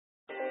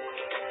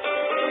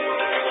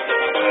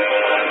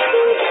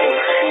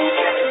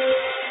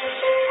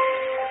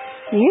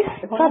ይህ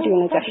ራዲዮ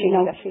ነጋሺ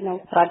ነው።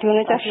 ራዲዮ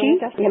ነጋሺ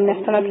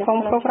የሚያስተላልፈው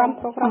ፕሮግራም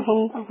አሁን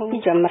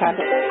ይጀምራል።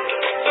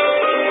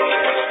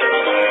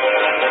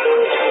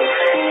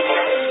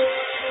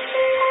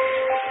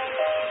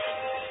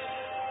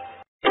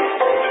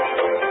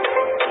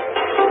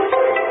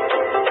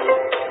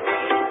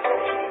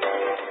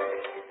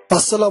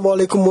 አሰላሙ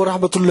አለይኩም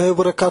ወራህመቱላሂ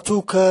ወበረካቱ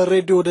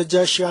ከሬዲዮ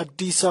ነጋሺ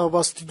አዲስ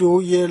አበባ ስቱዲዮ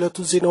የዕለቱ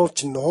ዜናዎች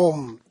ነው።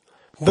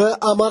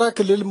 በአማራ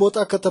ክልል ሞጣ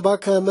ከተማ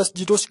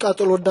ከመስጂዶች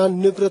ቃጠሎና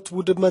ንብረት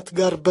ውድመት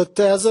ጋር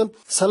በተያያዘ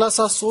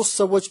 33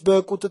 ሰዎች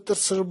በቁጥጥር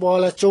ስር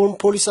መዋላቸውን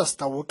ፖሊስ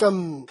አስታወቀ።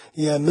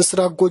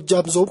 የምስራቅ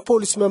ጎጃም ዞን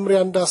ፖሊስ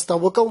መምሪያ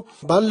እንዳስታወቀው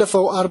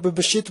ባለፈው አርብ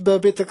ምሽት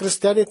በቤተ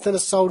ክርስቲያን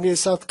የተነሳውን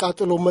የእሳት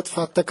ቃጠሎ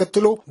መጥፋት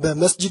ተከትሎ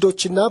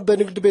በመስጂዶችና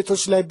በንግድ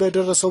ቤቶች ላይ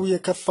በደረሰው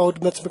የከፋ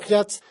ውድመት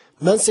ምክንያት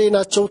መንስኤ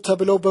ናቸው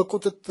ተብለው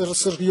በቁጥጥር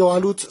ስር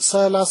የዋሉት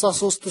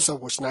 33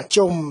 ሰዎች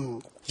ናቸው።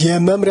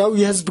 የመምሪያው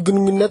የህዝብ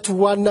ግንኙነት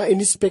ዋና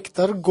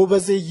ኢንስፔክተር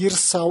ጎበዜ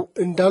ይርሳው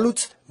እንዳሉት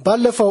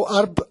ባለፈው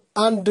አርብ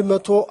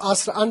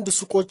 111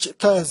 ሱቆች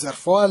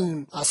ተዘርፈዋል፣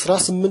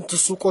 18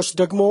 ሱቆች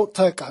ደግሞ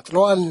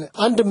ተቃጥለዋል፣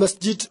 አንድ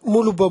መስጂድ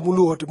ሙሉ በሙሉ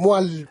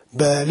ወድሟል።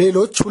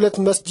 በሌሎች ሁለት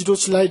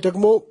መስጂዶች ላይ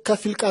ደግሞ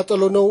ከፊል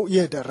ቃጠሎ ነው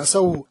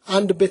የደረሰው።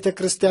 አንድ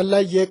ቤተክርስቲያን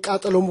ላይ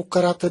የቃጠሎ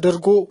ሙከራ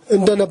ተደርጎ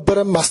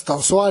እንደነበረም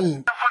አስታውሰዋል።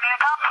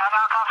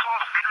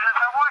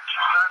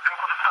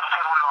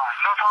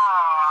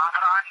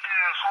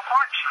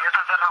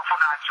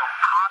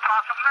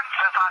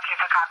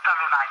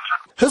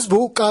 ህዝቡ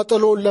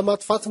ቃጠሎውን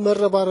ለማጥፋት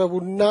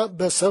መረባረቡና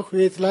በሰው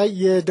ሕይወት ላይ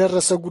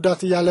የደረሰ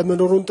ጉዳት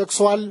ያለመኖሩን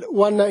ጠቅሰዋል።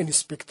 ዋና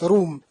ኢንስፔክተሩ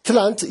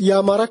ትላንት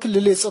የአማራ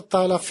ክልል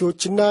የጸጥታ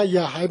ኃላፊዎችና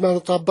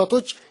የሃይማኖት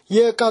አባቶች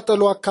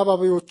የቃጠሎ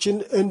አካባቢዎችን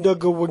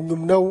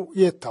እንደጎበኙም ነው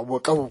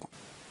የታወቀው።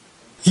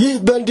 ይህ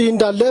በእንዲህ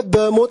እንዳለ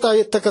በሞጣ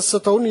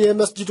የተከሰተውን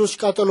የመስጂዶች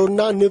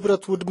ቃጠሎና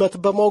ንብረት ውድመት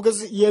በማውገዝ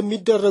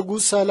የሚደረጉ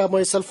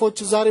ሰላማዊ ሰልፎች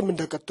ዛሬም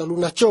እንደቀጠሉ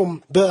ናቸው።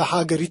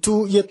 በሀገሪቱ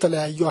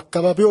የተለያዩ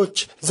አካባቢዎች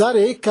ዛሬ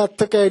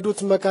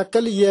ከተካሄዱት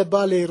መካከል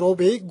የባሌ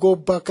ሮቤ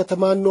ጎባ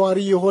ከተማ ነዋሪ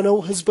የሆነው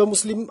ህዝበ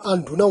ሙስሊም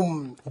አንዱ ነው።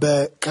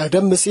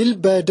 በቀደም ሲል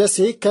በደሴ፣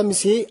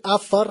 ከሚሴ፣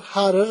 አፋር፣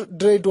 ሐረር፣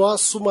 ድሬዳዋ፣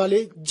 ሱማሌ፣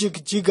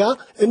 ጅግጅጋ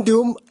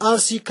እንዲሁም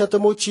አርሲ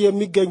ከተሞች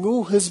የሚገኙ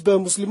ህዝበ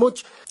ሙስሊሞች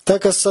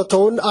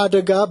ተከሰተውን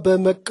አደጋ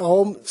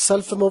በመቃወም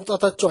ሰልፍ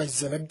መውጣታቸው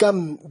አይዘነጋም።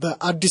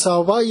 በአዲስ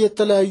አበባ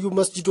የተለያዩ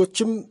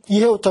መስጂዶችም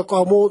ይሄው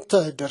ተቃውሞ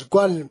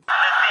ተደርጓል።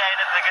 ለዚህ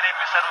አይነት ነገር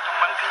የሚሰሩት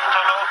መንግስት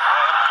ቶሎ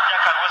እርምጃ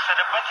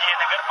ካልወሰደበት ይሄ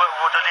ነገር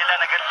ወደ ሌላ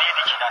ነገር ሊሄድ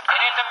ይችላል።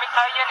 እኔ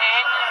እንደሚታየን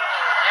ይሄን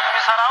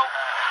የሚሰራው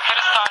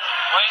ክርስቲያን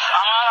ወይስ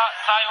አማራ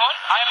ሳይሆን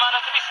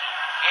ሃይማኖት ቢስ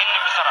ይሄን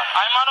የሚሰራው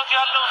ሃይማኖት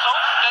ያለው ሰው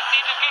ለዚህ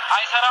ድርጊት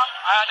አይሰራም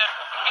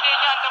አያደርግም። እንግዲህ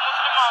እኛ እንደ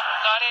ሙስሊም አሁን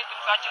ዛሬ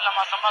ድምጻችን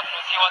ለማሰማት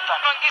ነው ሲወጣ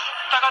መንግስት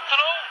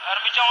ተከትሎ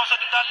እርምጃ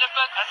መውሰድ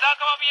እንዳለበት እዛ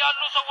አካባቢ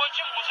ያሉ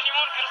ሰዎችም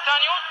ሙስሊሙን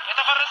ክርስቲያኑን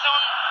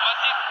የተፈረሰውን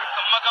መስጂድ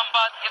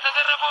መገንባት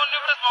የተዘረፈውን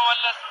ንብረት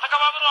መመለስ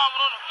ተከባብሮ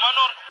አብሮ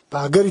መኖር።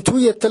 በሀገሪቱ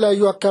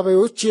የተለያዩ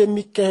አካባቢዎች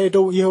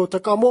የሚካሄደው ይሄው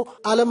ተቃውሞ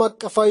ዓለም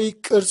አቀፋዊ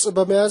ቅርጽ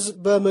በመያዝ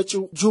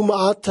በመጪው ጁምዓ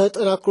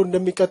ተጠናክሮ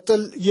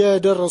እንደሚቀጥል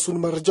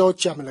የደረሱን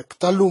መረጃዎች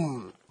ያመለክታሉ።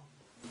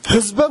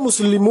 ህዝበ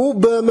ሙስሊሙ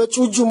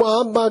በመጪው ጁምዓ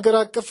በአገር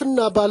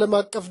አቀፍና በዓለም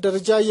አቀፍ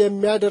ደረጃ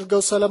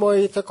የሚያደርገው ሰላማዊ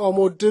የተቃውሞ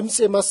ድምጽ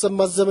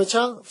የማሰማት ዘመቻ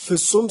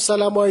ፍጹም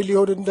ሰላማዊ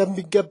ሊሆን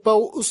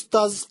እንደሚገባው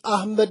ኡስታዝ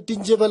አህመድ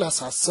ዲንጀበል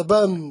አሳሰበ።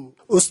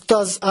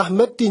 ኡስታዝ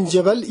አህመድ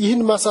ዲንጀበል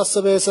ይህን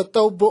ማሳሰቢያ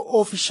የሰጠው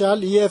በኦፊሻል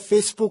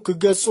የፌስቡክ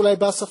ገጹ ላይ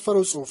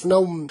ባሰፈረው ጽሑፍ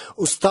ነው።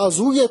 ኡስታዙ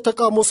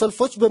የተቃውሞ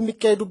ሰልፎች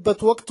በሚካሄዱበት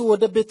ወቅት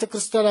ወደ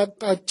ቤተክርስቲያን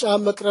አቅጣጫ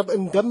መቅረብ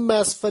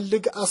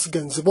እንደማያስፈልግ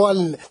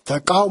አስገንዝቧል።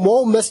 ተቃውሞ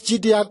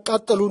መስጂድ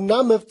ያቃጠሉና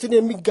መብትን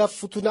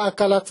የሚጋፉትን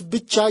አካላት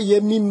ብቻ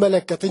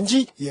የሚመለከት እንጂ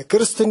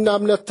የክርስትና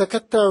እምነት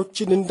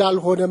ተከታዮችን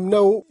እንዳልሆነም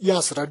ነው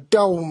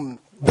ያስረዳው።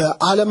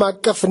 በዓለም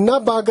አቀፍና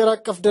በአገር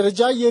አቀፍ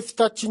ደረጃ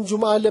የፊታችን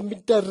ጁምዓ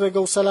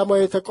ለሚደረገው ሰላማዊ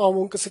የተቃውሞ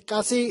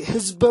እንቅስቃሴ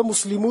ህዝበ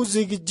ሙስሊሙ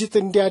ዝግጅት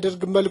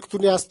እንዲያደርግ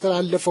መልእክቱን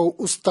ያስተላለፈው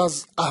ኡስታዝ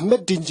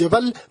አህመድ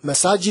ዲንጀበል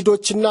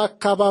መሳጂዶችና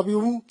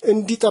አካባቢውን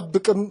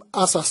እንዲጠብቅም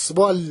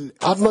አሳስቧል።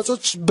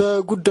 አድማጮች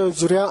በጉዳዩ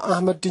ዙሪያ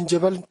አህመድ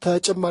ዲንጀበል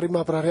ተጨማሪ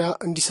ማብራሪያ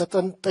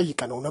እንዲሰጠን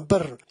ጠይቀነው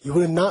ነበር።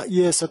 ይሁንና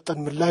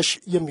የሰጠን ምላሽ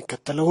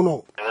የሚከተለው ነው።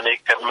 እኔ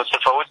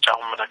ከመጽፈውጭ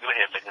አሁን ምነግርህ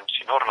የለኝም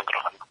ሲኖር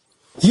ነግረሃለሁ።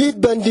 ይህ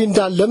በእንዲህ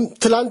እንዳለም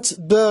ትላንት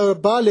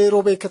በባሌ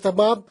ሮቤ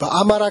ከተማ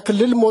በአማራ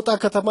ክልል ሞጣ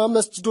ከተማ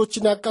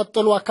መስጂዶችን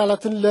ያቃጠሉ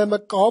አካላትን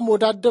ለመቃወም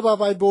ወደ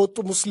አደባባይ በወጡ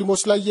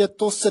ሙስሊሞች ላይ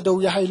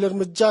የተወሰደው የኃይል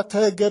እርምጃ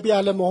ተገቢ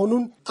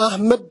አለመሆኑን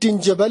አህመድ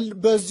ዲንጀበል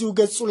በዚሁ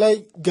ገጹ ላይ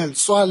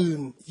ገልጿል።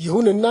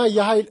 ይሁንና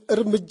የኃይል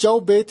እርምጃው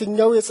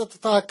በየትኛው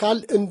የጸጥታ አካል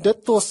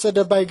እንደተወሰደ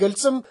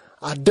ባይገልጽም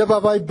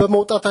አደባባይ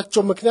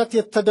በመውጣታቸው ምክንያት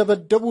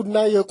የተደበደቡና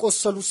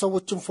የቆሰሉ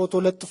ሰዎችን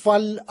ፎቶ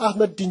ለጥፏል።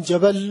 አህመድ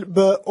ዲንጀበል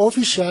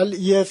በኦፊሻል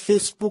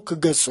የፌስቡክ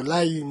ገጹ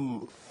ላይ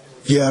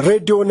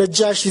የሬዲዮ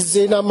ነጋሺ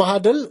ዜና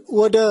ማህደር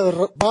ወደ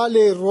ባሌ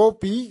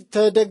ሮቢ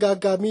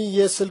ተደጋጋሚ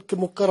የስልክ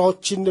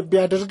ሙከራዎችን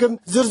ቢያደርግም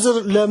ዝርዝር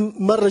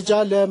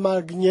ለመረጃ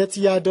ለማግኘት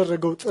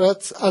ያደረገው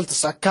ጥረት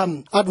አልተሳካም።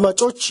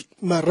 አድማጮች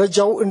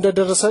መረጃው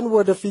እንደደረሰን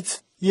ወደፊት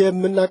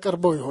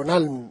የምናቀርበው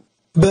ይሆናል።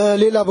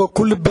 በሌላ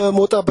በኩል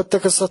በሞጣ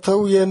በተከሰተው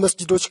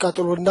የመስጂዶች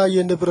ቃጠሎና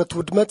የንብረት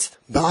ውድመት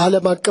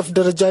በዓለም አቀፍ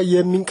ደረጃ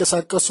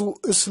የሚንቀሳቀሱ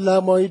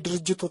እስላማዊ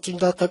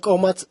ድርጅቶችና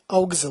ተቋማት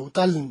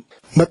አውግዘውታል።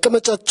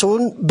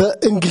 መቀመጫቸውን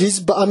በእንግሊዝ፣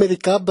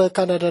 በአሜሪካ፣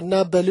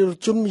 በካናዳና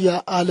በሌሎችም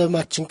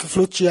የዓለማችን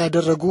ክፍሎች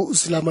ያደረጉ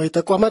እስላማዊ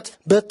ተቋማት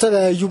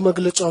በተለያዩ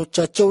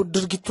መግለጫዎቻቸው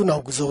ድርጊቱን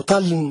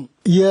አውግዘውታል።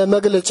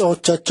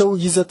 የመግለጫዎቻቸው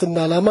ይዘትና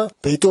ዓላማ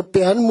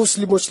በኢትዮጵያን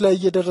ሙስሊሞች ላይ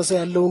እየደረሰ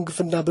ያለውን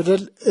ግፍና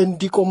በደል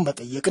እንዲቆም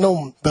መጠየቅ ነው።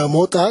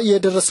 በሞጣ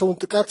የደረሰውን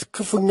ጥቃት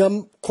ክፉኛም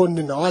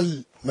ኮንነዋል።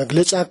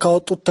 መግለጫ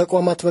ካወጡት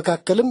ተቋማት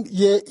መካከልም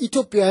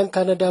የኢትዮጵያን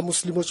ካናዳ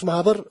ሙስሊሞች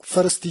ማህበር፣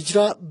 ፈርስት ሂጅራ፣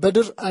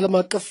 በድር ዓለም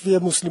አቀፍ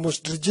የሙስሊሞች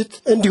ድርጅት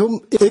እንዲሁም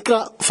ኢቅራ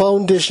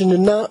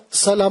ፋውንዴሽንና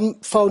ሰላም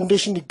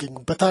ፋውንዴሽን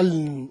ይገኙበታል።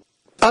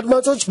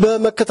 አድማጮች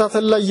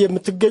በመከታተል ላይ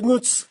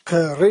የምትገኙት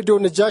ከሬዲዮ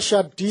ነጃሺ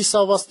አዲስ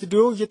አበባ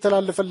ስቱዲዮ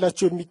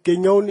እየተላለፈላችሁ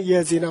የሚገኘውን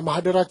የዜና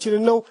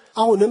ማህደራችንን ነው።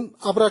 አሁንም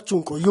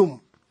አብራችሁን ቆዩ።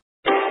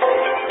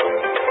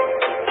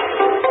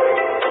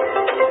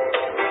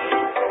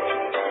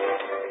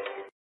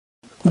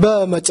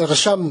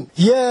 በመጨረሻም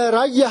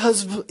የራያ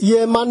ህዝብ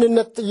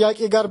የማንነት ጥያቄ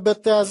ጋር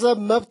በተያያዘ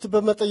መብት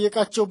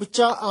በመጠየቃቸው ብቻ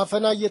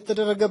አፈና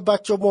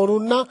እየተደረገባቸው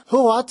መሆኑና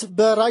ህወሓት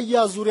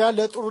በራያ ዙሪያ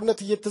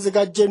ለጦርነት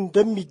እየተዘጋጀ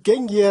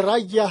እንደሚገኝ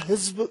የራያ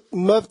ህዝብ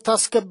መብት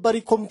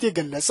አስከባሪ ኮሚቴ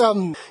ገለጸ።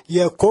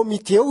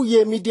 የኮሚቴው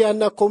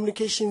የሚዲያና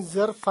ኮሙኒኬሽን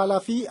ዘርፍ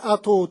ኃላፊ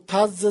አቶ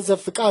ታዘዘ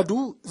ፍቃዱ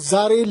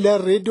ዛሬ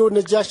ለሬዲዮ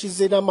ነጃሺ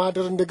ዜና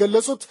ማህደር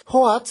እንደገለጹት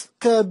ህወሓት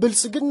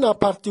ከብልጽግና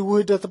ፓርቲ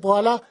ውህደት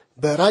በኋላ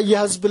በራያ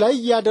ህዝብ ላይ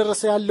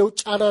ያደረሰ ያለው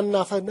ጫናና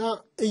አፈና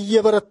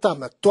እየበረታ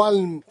መጥቷል።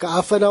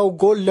 ከአፈናው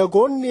ጎን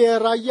ለጎን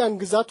የራያን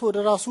ግዛት ወደ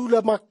ራሱ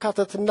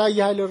ለማካተትና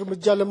የኃይል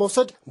እርምጃ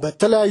ለመውሰድ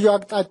በተለያዩ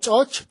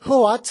አቅጣጫዎች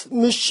ህወሓት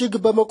ምሽግ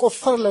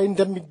በመቆፈር ላይ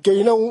እንደሚገኝ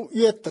ነው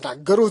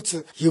የተናገሩት።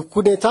 ይህ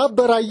ሁኔታ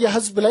በራያ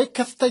ህዝብ ላይ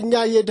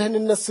ከፍተኛ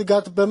የደህንነት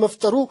ስጋት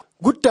በመፍጠሩ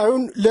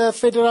ጉዳዩን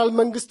ለፌዴራል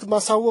መንግስት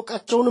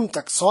ማሳወቃቸውንም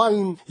ጠቅሰዋል።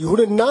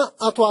 ይሁንና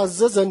አቶ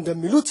አዘዘ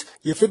እንደሚሉት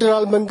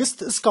የፌዴራል መንግስት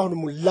እስካሁን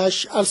ምላሽ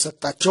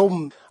አልሰጣቸውም።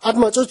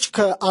 አድማጮች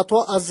ከአቶ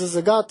አዘዘ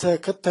ጋር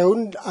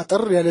ተከታዩን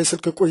አጠር ያለ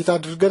ስልክ ቆይታ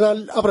አድርገናል።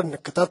 አብረን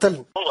እንከታተል።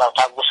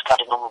 ታጎስ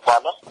ካድ ነው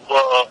የሚባለው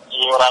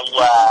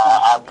የራያ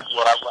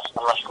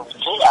አስመላሽ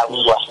ኮሚቴ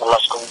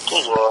አስመላሽ ኮሚቴ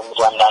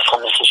የሚዲያና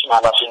ኮሙኒኬሽን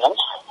ኃላፊ ነኝ።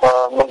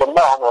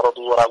 ምንድነው አሁን ወረዲ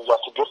የራያ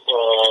ትግል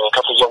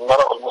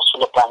ከተጀመረ ኦልሞስት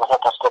 2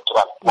 ዓመታት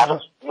አስቆጥሯል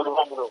ማለት ሙሉ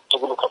በሙሉ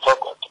ትግሉ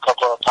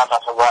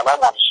ከተጣጣፈ በኋላ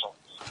ማለት ነው።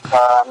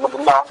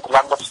 ምንድነው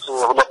ላለፉት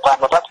 2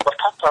 ዓመታት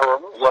በርካታ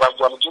የሆኑ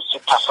የራያ ልጆች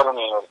ሲታሰሩ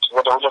ነው የኖሩት።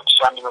 ወደ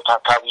 2100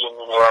 አካባቢ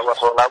የሚኖሩ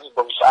ተወላጅ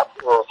በዚህ ሰዓት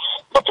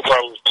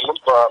በትግራይ ክልል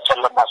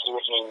በሰለማ እስር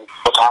ቤት ነው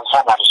በታንሳ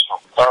ማለት ነው።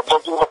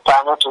 በዚህ 2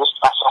 ዓመት ውስጥ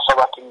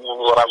 17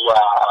 የሚሆኑ የራያ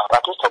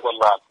ወጣቶች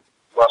ተገለዋል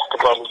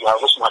በትግራይ ልዩ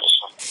ኃይሎች ማለት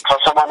ነው።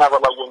 ከ80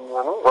 በላይ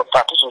የሚሆኑ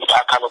ወጣቶች እንግዲህ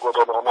አካለ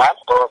ጎደሎ ሆነዋል።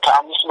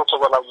 ከ500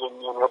 በላይ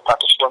የሚሆኑ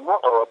ወጣቶች ደግሞ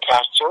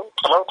ቀያቸውን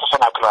ጥለው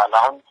ተፈናቅለዋል።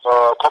 አሁን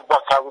ቆቦ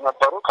አካባቢ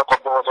ነበሩ።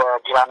 ከቆቦ ወደ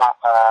ጊራና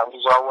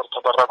እንዲዘዋወሩ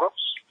ተደረጉ።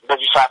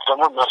 በዚህ ሰዓት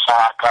ደግሞ መርሳ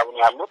አካባቢ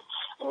ነው ያሉት።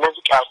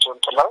 እነዚህ ቀያቸውን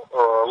ጥለው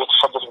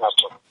የተሰደዱ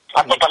ናቸው።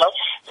 አጠቃላይ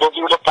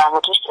በዚህ 2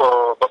 ዓመት ውስጥ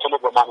በተለይ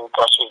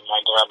በማንነታቸው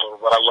የሚያደራደሩ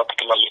በራያ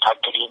ትግል ላይ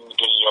የታገሉ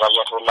የሚገኙ የራያ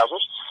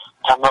ተወላጆች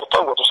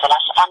ተመርጠው ወደ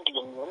 31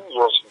 የሚሆኑ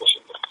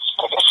በሽብር ክስ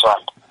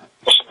ተከሰዋል።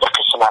 በሽብር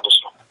ክስ ማለት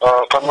ነው።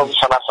 ከነዚህ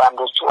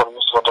 31ዎቹ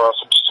ኦልሞስት ወደ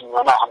 6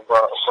 የሚሆኑ አሁን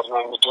በእስር ነው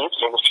የሚገኙት።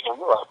 ሌሎቹ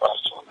ደግሞ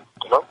በራሳቸው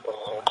ጥለው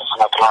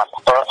ተፈናቅለዋል።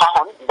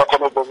 አሁን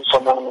በተለይ በዚህ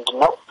ሰሞን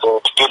ምንድነው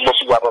ትግልስ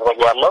እያደረገ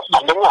ያለው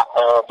አንደኛ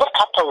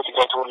በርካታ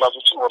የትግራይ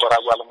ተወላጆችን ወደ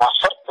ራያ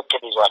ለማስፈር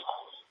እቅድ ይዟል።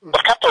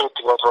 በርካታ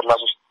የትግራይ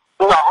ተወላጆች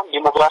አሁን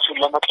ዲሞግራፊውን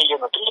ለመቀየር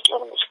ነው ትልቅ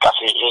የሆነ እንቅስቃሴ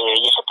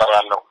እየፈጠረ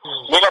ያለው።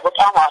 ሌላ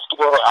በጣም አስጊ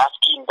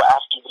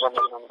ብለን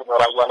ነው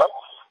ራያ ላይ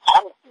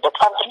አሁን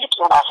በጣም ትልቅ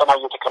የሆነ አፈና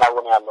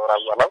እየተከናወነ ያለው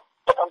ራያ ላይ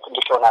በጣም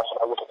ትልቅ የሆነ አፈና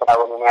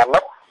እየተከናወነ ነው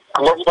ያለው።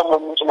 ስለዚህ ደግሞ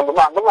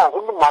ምንድነው አንደኛ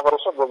ሁሉም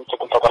ማህበረሰብ በዚህ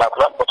ትግል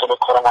ተቀላቅሏል። በተለይ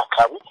ኮሮና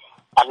አካባቢ፣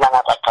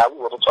 አላማጣ አካባቢ፣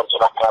 ወደ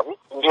ጨርጨር አካባቢ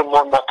እንዲሁም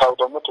ሞና አካባቢ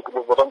ደግሞ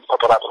ትግሉ በደንብ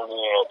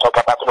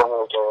ተቀጣጥሎ ነው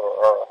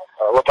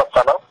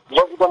የቀጠለው።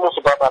 ስለዚህ ደግሞ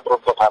ስጋት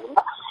አድሮበታልና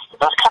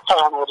በርካታ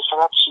የሆኑ ወደ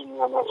 7000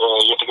 የሚሆኑ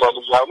የትግራይ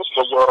ልዩ ኃይሎች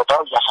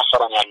በየወረዳው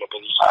እያሳፈረ ነው ያለው።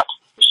 በዚህ ሰዓት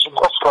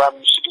ቆፍረዋል።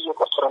 ምሽግ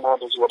እየቆፈረ ነው።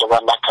 ወደዚህ ወደ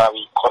ባላ አካባቢ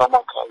ኮረማ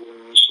አካባቢ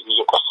ምሽግ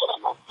እየቆፈረ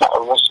ነው።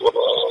 ኦልሞስት ወደ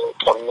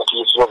ጦርነት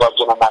እየተዘጋጀ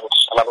ነው ማለት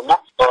ይቻላልና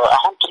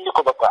አሁን ትልቁ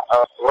በቃ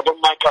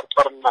ወደማይቀር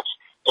ጦርነት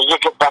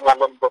እየገባን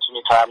ያለንበት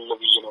ሁኔታ አለ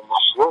ብዬ ነው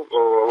የማስበው።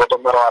 ወደ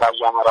መራራ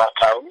ያመራ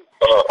አካባቢ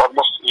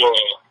ኦልሞስት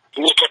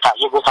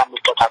የቦታ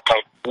ምልከታ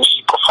አካባቢ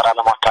ምሽግ ቆፈራ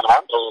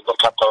ለማከናወን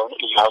በርካታ የሆኑ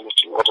ልዩ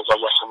ኃይሎችን ወደዛ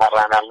እያሰማራ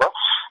ነው ያለው።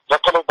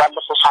 በተለይ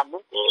ባለፈው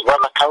ሳምንት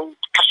ወላካው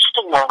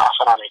ከፍተኛ የሆነ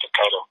አፈና ነው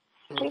የተካሄደው።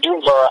 እንዲሁም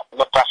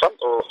ለመታሰብ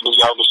ልዩ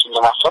ኃይሎችን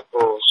ለማሰብ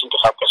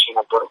ሲንቀሳቀሱ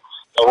የነበሩ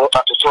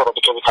ወጣቶች ወደ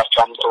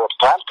ከቤታቸው አምጥተው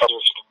ወጥተዋል።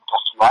 ቀሪዎች ደግሞ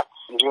ታስመዋል።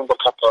 እንዲሁም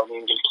በርካታ የሆኑ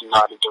እንግልትና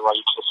ድብደባ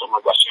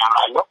እየተፈጸመባቸው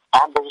ያለው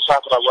አሁን በዚህ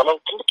ሰዓት ራያ ላይ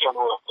ትልቅ የሆነ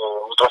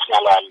ውጥረት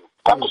ነው ያለው።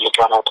 ትልቅ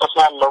የሆነ ውጥረት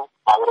ነው ያለው።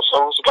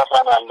 ማህበረሰቡ ስጋት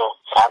ነው ያለው።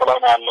 ፍርሃት ላይ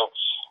ነው ያለው።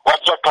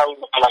 ዋጃ አካባቢ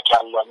መከላከያ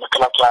አለ።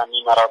 መከላከያ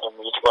የሚመራው ደግሞ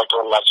የትግራይ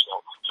ተወላጅ ነው።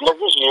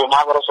 ስለዚህ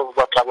የማህበረሰቡ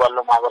አካባቢ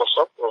ያለው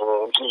ማህበረሰብ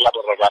እንትን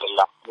እያደረገ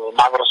አይደለም።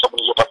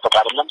 ማህበረሰቡን እየጠበቀ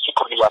አይደለም።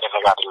 ሲኩር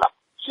እያደረገ አይደለም።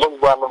 ስለዚህ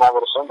ባለው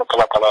ማህበረሰብ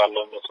መከላከል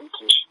ያለው እንትን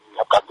ትንሽ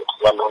ያቃጥል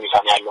ያለው ሁኔታ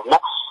ነው ያለውና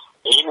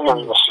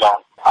ይሄንን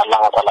መስላል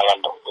አላህ ታላ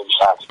ያለው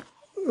በዚህ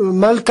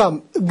መልካም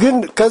ግን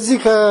ከዚህ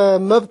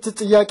ከመብት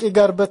ጥያቄ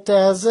ጋር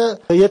በተያያዘ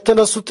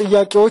የተነሱ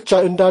ጥያቄዎች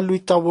እንዳሉ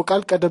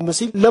ይታወቃል ቀደም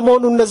ሲል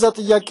ለመሆኑ እነዛ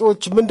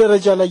ጥያቄዎች ምን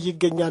ደረጃ ላይ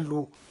ይገኛሉ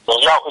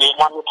ያው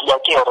የማን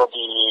ጥያቄ ኦሬዲ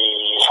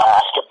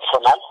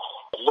አስገብተናል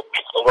ልክ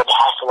ወደ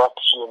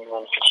 27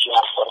 የሚሆን ፊክሽን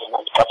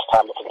አስፈርናል ቀጥታ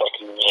ለትግራይ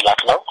ክልል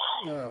ይላክ ነው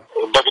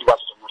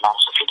በግልባጭ ነው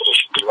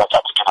ፌዴሬሽን ግልባጭ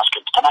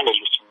አስገብተናል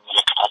ሌሎች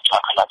የሚመለከታቸው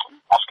አካላትን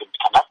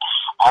አስገብተናል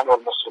አሁን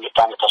ኦልሞስት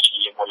 2 ዓመታችን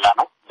እየሞላ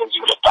ነው በዚህ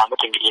 2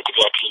 ዓመት እንግዲህ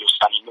የትግራይ ክልል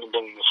ውሳኔ ምን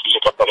እንደሚመስል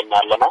እየተጠበቅን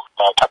ያለነው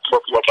ቀጥሎ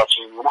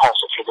ጥያቄያችን የሚሆነው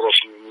ሀውስ ኦፍ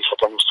ፌዴሬሽን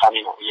የሚሰጠን ውሳኔ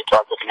ነው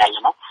እየተጠባበቅን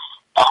ያለነው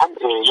አሁን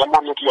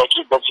የማን ጥያቄ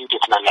በዚህ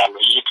ሂደት ነው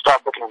ያለው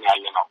እየተጠባበቅን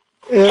ያለነው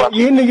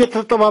ይህን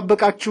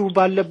እየተጠባበቃችሁ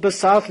ባለበት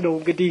ሰዓት ነው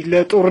እንግዲህ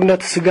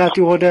ለጦርነት ስጋት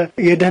የሆነ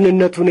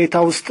የደህንነት ሁኔታ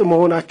ውስጥ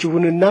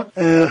መሆናችሁንና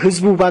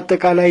ህዝቡ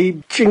በአጠቃላይ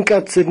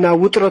ጭንቀትና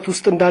ውጥረት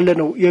ውስጥ እንዳለ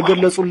ነው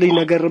የገለጹልኝ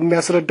ነገር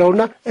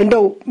የሚያስረዳውና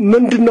እንደው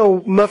ምንድነው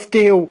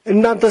መፍትሄው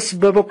እናንተስ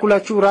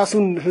በበኩላችሁ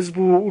ራሱን ህዝቡ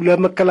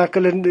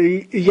ለመከላከል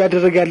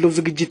እያደረገ ያለው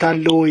ዝግጅት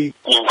አለ ወይ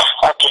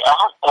ኦኬ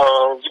አሁን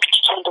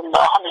ዝግጅቱ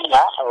እንደሆነና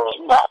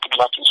እና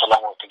ትግላችን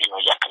ሰላማዊ ትግል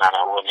ነው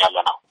ያከናወነ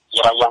ያለነው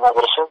የራያ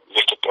ማህበረሰብ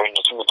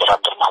በኢትዮጵያዊነት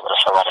የሚደራደር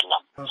ማህበረሰብ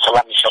አይደለም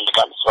ሰላም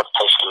ይፈልጋል ጸጥታ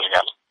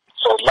ይፈልጋል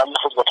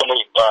ላለፉት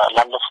በተለይ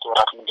ላለፉት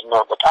ወራት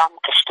ምንድነው በጣም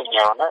ከፍተኛ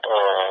የሆነ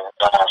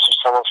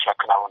ስብሰባዎች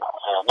ያከናወነ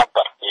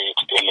ነበር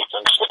የኢትዮጵያ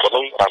መንግስት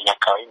በተለይ ራያ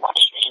አካባቢ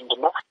ማለት ነው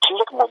ምንድነው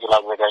ትልቅ ሞጁል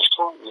አዘጋጅቶ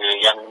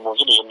ያንን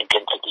ሞጁል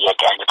የሚገንጠል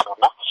ጥያቄ አይነት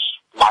ነውና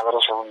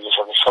ማህበረሰቡን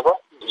እየሰበሰበ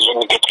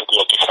የሚገንጠል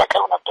ጥያቄ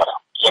ሲያቀርብ ነበር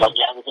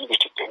የራያ ህዝብ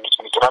በኢትዮጵያዊነት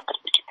የሚደራደር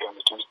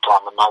በኢትዮጵያዊነት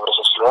የሚተማመን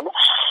ማህበረሰብ ስለሆነ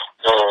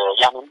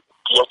ያንን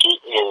ጥያቄ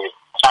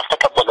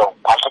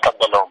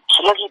አልተቀበለውም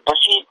ስለዚህ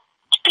በዚህ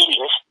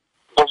ፒሪየድ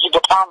በዚህ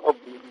በጣም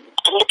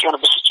ትልቅ የሆነ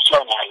ብስጭት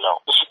ላይ ነው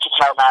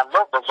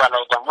ያለው በዛ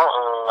ላይ ደግሞ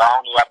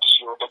አሁን የአዲስ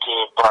ወደት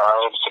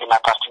የብልጽግና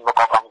ፓርቲ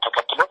መቋቋም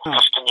ተከትሎ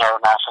ከፍተኛ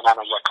የሆነ አፈና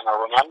ነው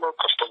እያከናወነ ያለው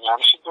ከፍተኛ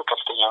የሆነ ሽብር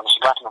ከፍተኛ የሆነ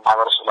ስጋት ነው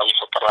ማህበረሰቡ ላይ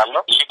እየፈጠረ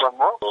ያለው ይህ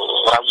ደግሞ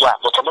ራያ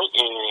በተለይ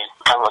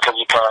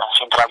ከዚህ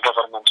ከሴንትራል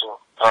ገቨርንመንቱ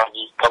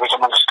ከቤተ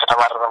መንግስት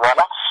ከተባረረ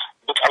በኋላ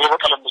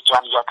የበቀል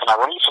እርምጃውን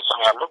እያከናወነ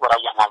እየፈጸመ ያለው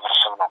በራያ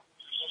ማህበረሰብ ነው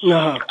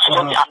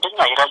ስለዚህ አንደኛ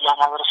የራያ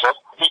ማህበረሰብ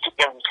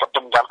በኢትዮጵያ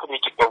የሚቀደም እንዳልኩ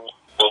በኢትዮጵያ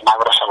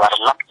ማህበረሰብ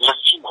አይደለም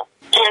ለዚህ ነው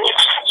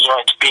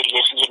የኢትዮጵያ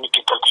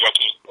የሚገጠል ጥያቄ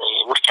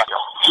ውድቅ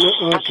ያለው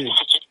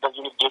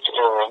በዚህ ንዴት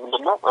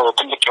ምንድነው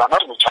ትልቅ የሆነ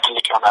እርምጃ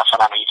ትልቅ የሆነ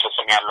አፈና ነው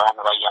እየተፈጸመ ያለው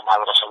ራያ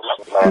ማህበረሰብ ላይ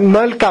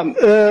መልካም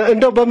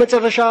እንደው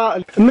በመጨረሻ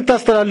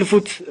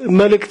የምታስተላልፉት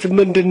መልእክት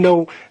ምንድነው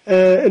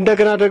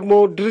እንደገና ደግሞ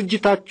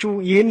ድርጅታችሁ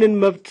ይህንን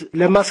መብት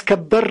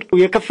ለማስከበር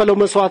የከፈለው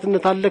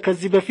መስዋዕትነት አለ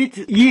ከዚህ በፊት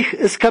ይህ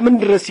እስከምን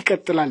ድረስ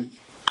ይቀጥላል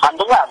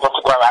አንደኛ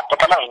በትግራይ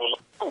አጠቃላይ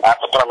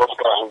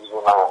በትግራይ ህዝብ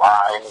ነው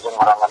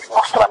የመጀመሪያ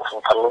ማስተላለፍ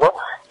የሚፈልገው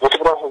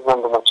የትግራይ ህዝብ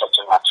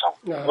ወንድሞቻችን ናቸው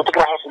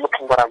የትግራይ ህዝብ ልክ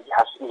እንደራያ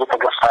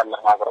እየተገፋ ያለ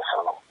ማህበረሰብ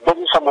ነው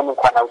በዚህ ሰሞን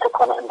እንኳን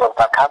አውጥተን እንደው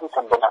አካባቢ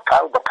ተንበና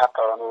አካባቢ በርካታ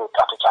የሆኑ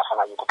ወጣቶች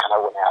አፈና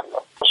እየተከናወነ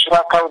ያለው ሽራ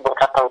አካባቢ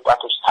በርካታ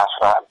ወጣቶች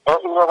ታስረዋል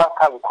በኢሮባ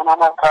አካባቢ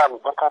ኩናማ አካባቢ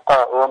በርካታ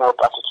የሆኑ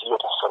ወጣቶች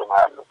እየታሰሩ ነው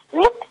ያሉት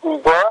ልክ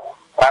እንደ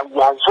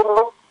ራያ ሁሉ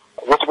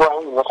የትግራይ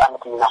ህዝብ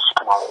ነፃነት የሚናፍቅ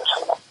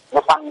ማህበረሰብ ነው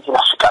ነፃነት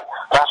ይናፍቃል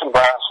ራሱን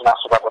በራሱ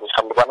ማስተዳደር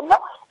ይፈልጋልና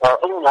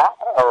እኛ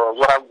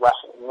የራያ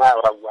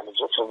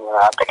ልጆች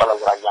አጠቃላይ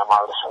ራያ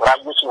ማህበረሰብ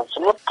ራዮች ነን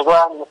ስንል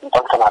ትግራይነት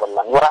እንጠልቀን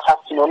አይደለም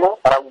የራሳችን ሆነ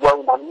ራያዊ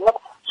ማንነት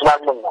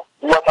ስላለን ነው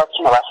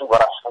ጥያቄያችን ራሱን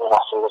በራስ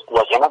ማስተዳደር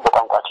ጥያቄ ነው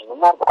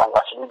በቋንቋችንና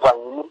በቋንቋችን ይባል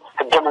የሚል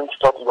ህገ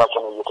መንግስታዊ ጥያቄ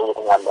ነው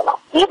እየጠየቅን ያለ ነው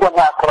ይህ ደግሞ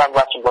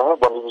አካባቢያችን ደግሞ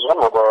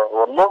በሊቢያን ወደ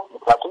ወሎ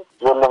ምክንያቱም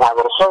የወሎ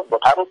ማህበረሰብ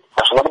በታሪክ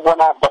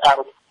በስነልቦና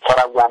በታሪክ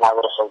ከራያ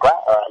ማህበረሰብ ጋር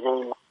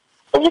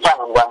እይታ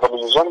ነው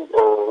በሊቢያን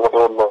ወደ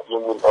ወሎ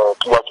የሚል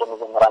ጥያቄ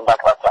መጀመሪያ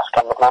እንዳቅራጫ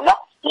አስቀምጥናልና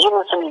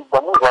ይህንን ስንል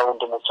ደግሞ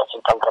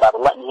ወንድሞቻችን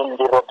ጠንከራልና ይህን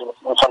እንዲረዱ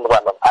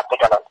እንፈልጋለን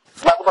አጠቃላይ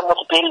ለአግባብ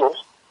ፔሪዮድ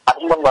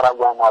አይደለም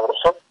ለራያ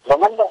ማህበረሰብ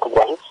ለመላው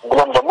ትግራይ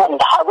ብለን ደግሞ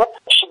እንደ ሀገር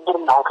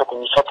ሽብርና ሁከት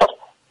የሚፈጠር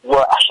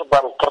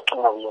የአሸባሪ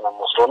ጥርቅም ነው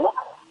የሚመስለውና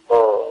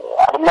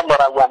አይደለም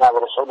ለራያ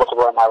ማህበረሰብ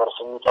ለትግራይ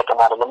ማህበረሰብ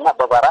የሚጠቅም አይደለምና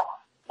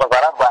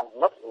በጋራ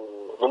በአንድነት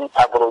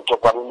ልንታገለው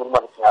ይገባል የሚል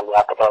መልዕክት ነው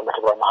አጠቃላይ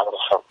ለትግራይ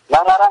ማህበረሰብ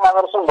ለአማራ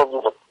ማህበረሰብ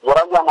እንደዚህ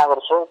የራያ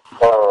ማህበረሰብ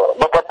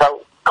በቀጣይ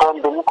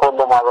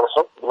ከወሎ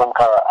ማህበረሰብ ብሎም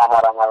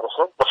ከአማራ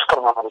ማህበረሰብ በፍቅር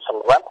መኖር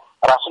ይፈልጋል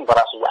ራሱን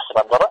በራሱ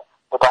እያስተዳደረ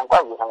በቋንቋ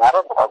እየተማረ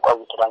በቋንቋ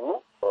እየተዳኘ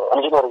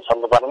እንዲኖር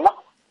ይፈልጋልና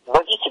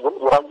በዚህ ትግል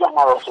የራያ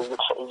ማህበረሰብ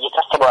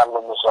እየከፈለው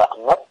ያለው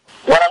መስዋዕትነት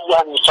የራያ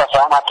ብቻ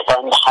ሳይሆን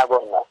አጠቃላይ እንደ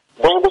ሀገር ነው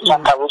በሌሎች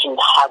አካባቢዎች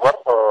እንደ ሀገር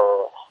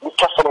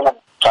ሊከፈል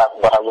የነበረ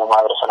በራያ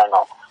ማህበረሰብ ላይ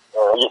ነው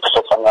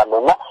እየተፈጸመ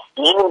ያለውና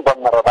ይህንን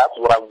በመረዳት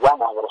የራያ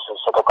ማህበረሰብ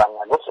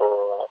ሰቆቃነት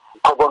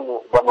ከጎኑ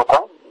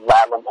በመቆም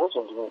ለዓለም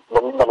ህዝብ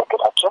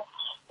ለሚመለከታቸው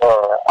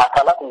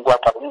አካላት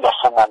እንዲያቀርቡ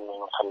ያሰማል ነው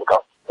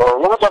የምፈልገው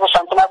የመጨረሻ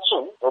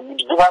እንትናችን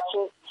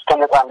ግባችን እስከ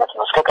ነፃነት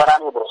ነው እስከ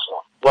ቀራኔ ድረስ ነው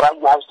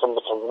የራያ ህዝብ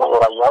ትልቅ ነው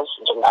የራያ ህዝብ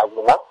ጀግና ህዝብ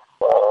ነው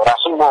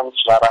ራሱን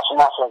ማስተዳደር ራሱን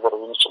ማስተዳደር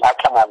የሚችል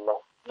አቅም አለው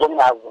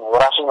ጀግና ህዝብ ነው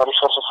ራሱን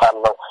ሪሶርስስ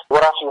አለው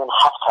ራሱን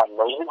ሀብት ካለ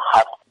ይህን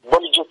ሀብት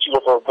በልጆቹ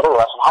እየተወደረ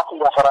ራሱን ሀብት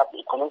እንዲያፈራ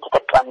ኢኮኖሚ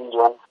ተጠቃሚ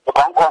እንዲሆን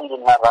በቋንቋ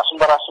እንዲማር ራሱን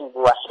በራሱ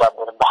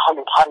እንዲያስተዳድር ባህሉ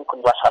ታሪኩ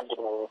እንዲያሳድግ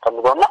ነው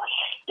የሚፈልገውና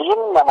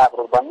ይህን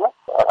ለማድረግ ደግሞ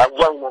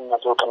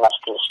አያይነቱ እውቅና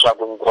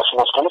እስኪያገኝ ድረስ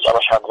ነው እስከ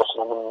መጨረሻ ድረስ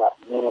ነው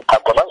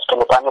የምንታገለው እስከ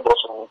መጣነ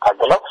ድረስ ነው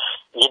የምንታገለው።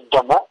 ይህ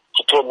ደግሞ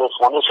ቲፒኤልኤፍ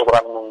ሆነ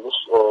የፌዴራል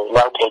መንግስት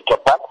ሊያውቅ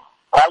ይገባል።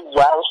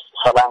 ራያ ውስጥ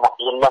ሰላም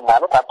የለም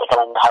ማለት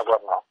አጠቃላይ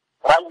ሀገር ነው።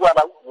 ራያ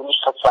ላይ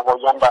የሚፈጸመው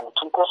እያንዳንዱ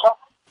ትንኮሳ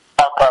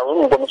አካባቢ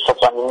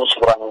እንደሚፈጸም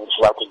የሚሽብራ መንግስት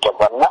ሊያውቅ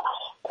ይገባልና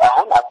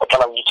አሁን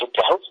አጠቃላይ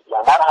የኢትዮጵያ ህዝብ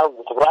የአማራ ህዝብ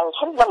የትግራይ ህዝብ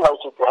ሁሉም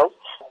ኢትዮጵያ ህዝብ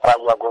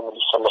ራያ ጎን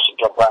ሊሰለፍ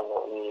ይገባል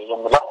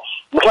የሚለው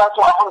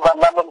ምክንያቱም አሁን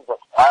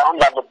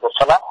ባለበት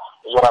ሰላም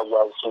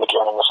የራያ ትልቅ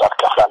የሆነ መስዋዕት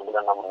ከፍሏል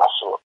ብለን ነው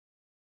የምናስበው።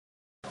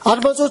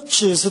 አድማጮች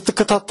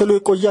ስትከታተሉ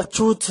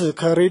የቆያችሁት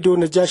ከሬዲዮ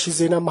ነጃሺ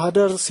ዜና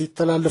ማህደር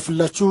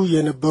ሲተላለፍላችሁ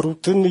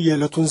የነበሩትን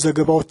የዕለቱን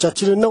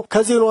ዘገባዎቻችንን ነው።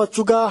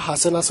 ከዜናዎቹ ጋር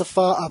ሐሰን አሰፋ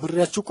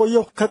አብሬያችሁ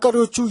ቆየው።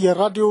 ከቀሪዎቹ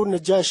የራዲዮ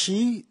ነጃሺ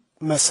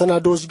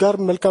መሰናዶዎች ጋር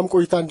መልካም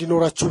ቆይታ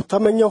እንዲኖራችሁ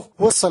ተመኘው።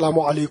 ወሰላሙ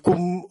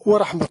አለይኩም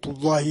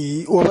ወራህመቱላሂ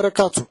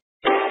ወበረካቱ።